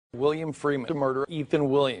William Freeman to murder Ethan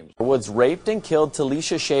Williams. Woods raped and killed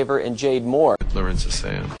Talisha Shaver and Jade Moore. Lawrence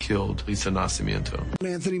Assange killed Lisa Nascimento.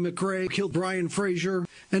 Anthony McRae killed Brian Frazier.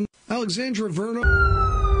 And Alexandra Verno.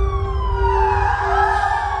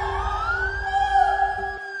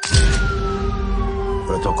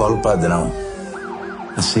 Protocolo padrão.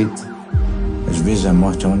 Aceita. Às vezes a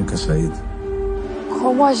morte é a única saída.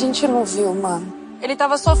 Como a gente não viu, mano? Ele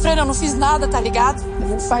tava sofrendo, eu não fiz nada, tá ligado? Eu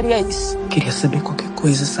não faria isso. Queria saber qualquer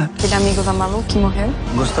coisa, sabe? Aquele amigo da Manu que morreu?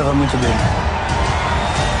 Gostava muito dele.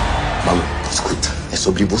 Malu, escuta, é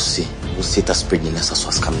sobre você. Você tá se perdendo nessas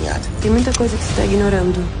suas caminhadas. Tem muita coisa que você tá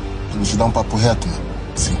ignorando. Vamos te dar um papo reto, mano.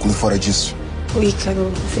 Se inclui fora disso. O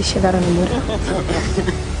Ícaro, vocês chegaram a namorar?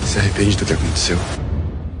 Se arrepende do que aconteceu?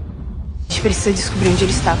 A gente precisa descobrir onde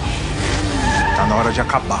ele está. Tá na hora de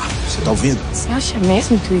acabar. Você tá ouvindo? Você acha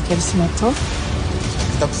mesmo que o Ícaro se matou?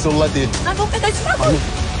 Ele tá com o celular dele. Nós vamos pegar esse bagulho.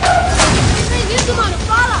 Que fez isso, mano?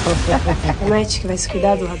 Fala! Promete que vai se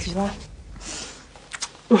cuidar do lado de lá?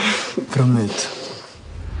 Prometo.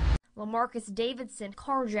 LaMarcus Davidson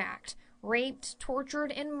carjacked, raped,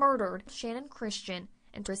 tortured, and murdered Shannon Christian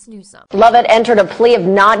and Tris Newsom. Lovett entered a plea of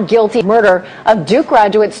not guilty murder of Duke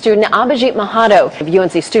graduate student Abhijit Mahato.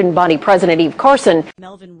 UNC student body president Eve Carson.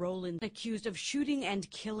 Melvin Rowland accused of shooting and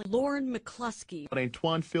killing Lauren McCluskey.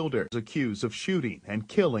 Antoine Fielder is accused of shooting and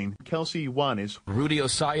killing Kelsey Iwanis. Rudy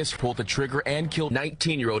Osias pulled the trigger and killed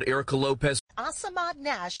 19-year-old Erica Lopez. Asamad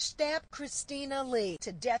Nash stabbed Christina Lee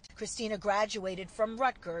to death. Christina graduated from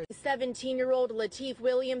Rutgers. 17-year-old Lateef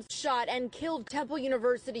Williams shot and killed Temple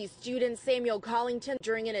University student Samuel Collington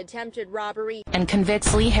during an attempted robbery. And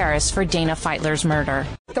convicts Lee Harris for Dana Feitler's murder.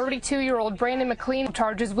 32-year-old Brandon McLean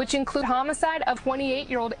charges, which include homicide of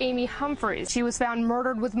 28-year-old Amy Humphreys. She was found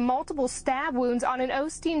murdered with multiple stab wounds on an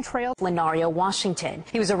Osteen trail. Lenario, Washington.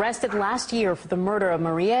 He was arrested last year for the murder of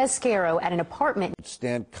Maria Esquero at an apartment.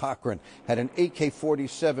 Stan Cochran had an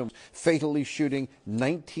AK-47 fatally shooting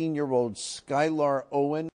 19-year-old Skylar Owen.